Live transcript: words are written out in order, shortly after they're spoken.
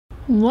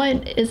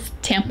What is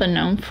Tampa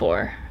known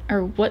for?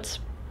 Or what's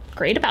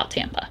great about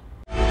Tampa?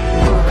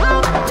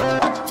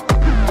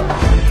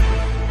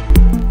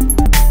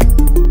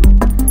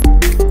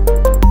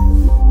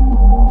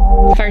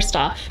 First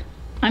off,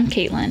 I'm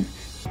Kaitlyn,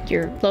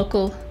 your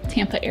local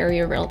Tampa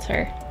area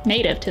realtor,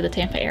 native to the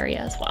Tampa area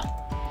as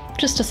well.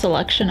 Just a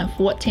selection of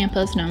what Tampa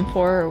is known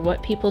for, or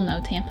what people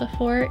know Tampa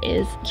for,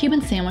 is Cuban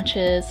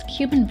sandwiches,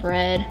 Cuban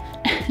bread,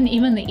 and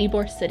even the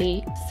Ybor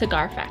City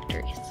cigar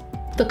factories.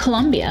 The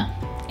Columbia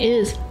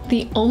is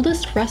the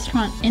oldest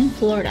restaurant in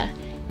Florida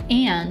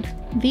and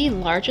the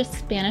largest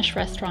Spanish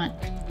restaurant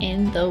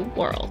in the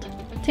world.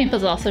 Tampa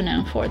is also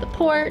known for the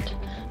port,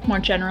 more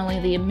generally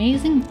the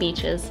amazing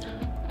beaches,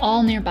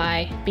 all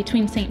nearby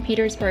between St.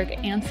 Petersburg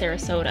and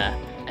Sarasota.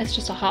 It's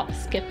just a hop,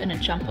 skip, and a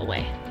jump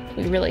away.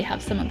 We really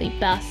have some of the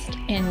best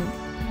and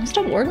most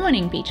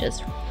award-winning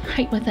beaches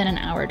right within an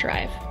hour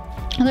drive.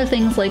 Other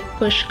things like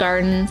Busch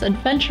Gardens,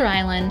 Adventure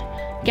Island,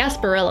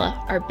 Gasparilla,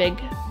 our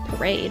big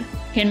parade.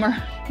 And we're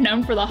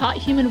known for the hot,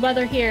 humid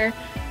weather here.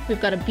 We've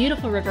got a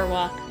beautiful river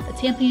walk, the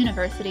Tampa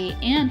University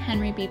and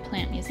Henry B.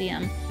 Plant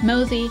Museum,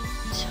 Mosey,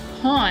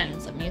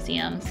 tons of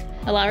museums,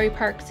 the Lowry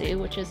Park Zoo,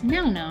 which is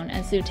now known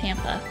as Zoo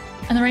Tampa,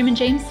 and the Raymond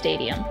James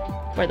Stadium,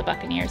 where the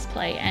Buccaneers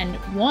play and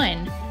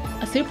won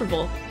a Super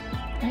Bowl,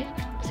 right?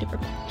 Super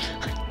Bowl.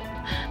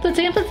 The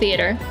Tampa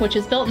Theater, which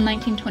was built in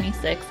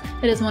 1926,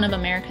 it is one of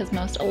America's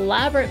most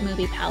elaborate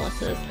movie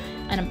palaces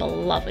and a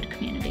beloved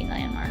community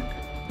landmark.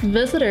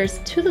 Visitors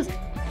to the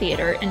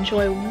theater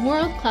enjoy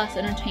world-class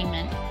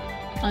entertainment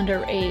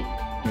under a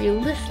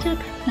realistic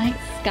night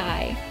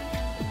sky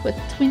with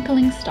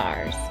twinkling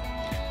stars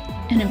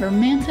and a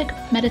romantic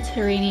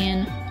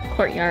Mediterranean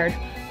courtyard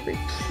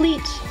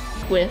replete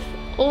with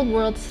old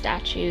world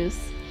statues,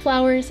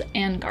 flowers,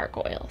 and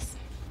gargoyles.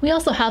 We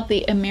also have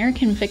the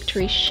American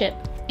Victory Ship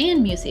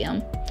and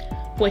Museum,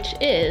 which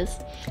is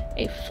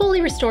a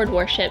fully restored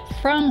warship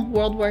from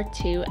World War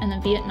II and the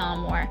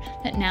Vietnam War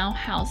that now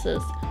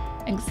houses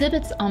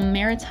exhibits on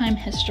maritime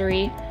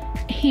history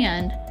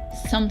and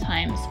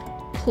sometimes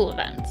cool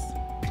events.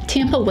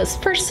 Tampa was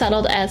first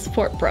settled as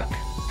Fort Brooke.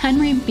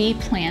 Henry B.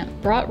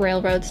 Plant brought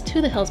railroads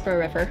to the Hillsborough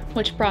River,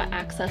 which brought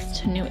access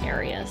to new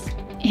areas.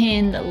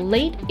 In the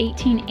late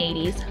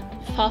 1880s,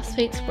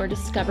 phosphates were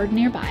discovered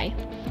nearby,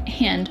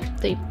 and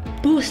they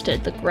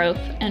boosted the growth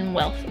and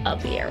wealth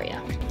of the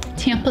area.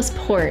 Tampa's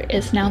port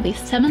is now the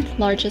 7th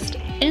largest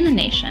in the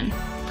nation,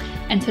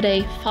 and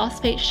today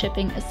phosphate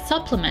shipping is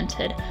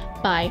supplemented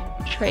by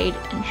trade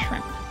in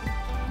shrimp.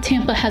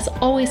 Tampa has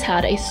always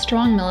had a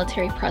strong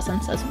military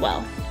presence as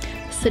well.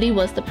 The city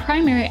was the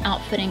primary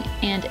outfitting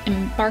and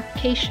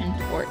embarkation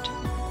port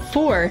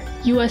for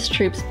U.S.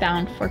 troops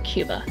bound for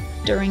Cuba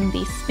during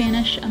the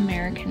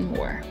Spanish-American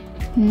War.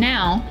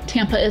 Now,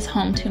 Tampa is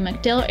home to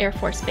MacDill Air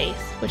Force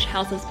Base, which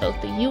houses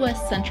both the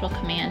U.S. Central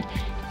Command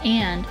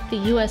and the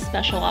U.S.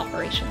 Special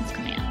Operations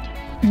Command.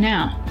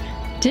 Now,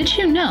 did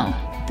you know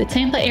the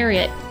Tampa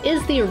area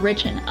is the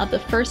origin of the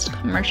first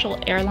commercial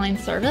airline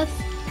service?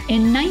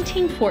 In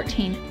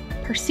 1914,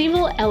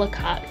 Percival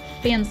Ellicott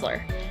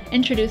Fansler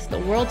introduced the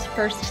world's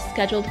first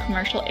scheduled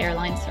commercial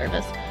airline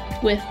service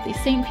with the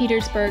St.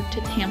 Petersburg to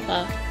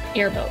Tampa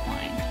airboat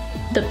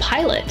line. The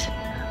pilot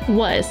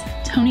was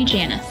Tony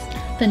Jannus,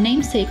 the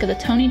namesake of the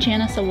Tony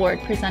Jannus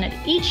Award presented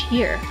each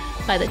year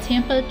by the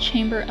Tampa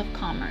Chamber of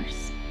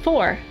Commerce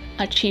for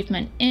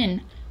achievement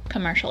in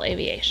commercial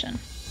aviation.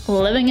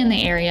 Living in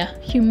the area,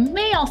 you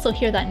may also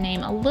hear that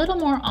name a little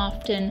more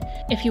often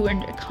if you were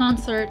into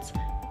concerts,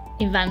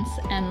 events,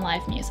 and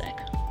live music.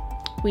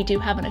 We do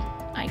have an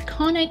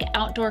iconic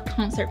outdoor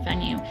concert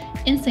venue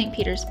in St.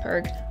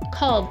 Petersburg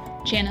called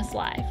Jannus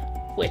Live,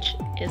 which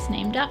is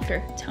named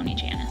after Tony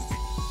Jannus.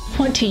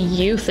 What do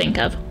you think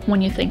of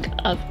when you think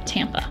of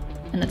Tampa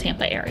and the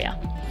Tampa area?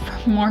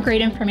 For more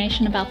great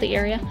information about the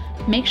area,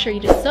 make sure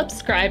you just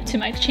subscribe to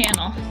my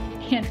channel.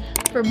 And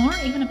for more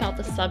even about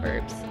the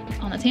suburbs,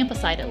 on the Tampa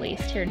side at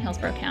least, here in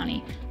Hillsborough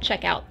County,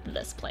 check out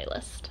this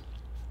playlist.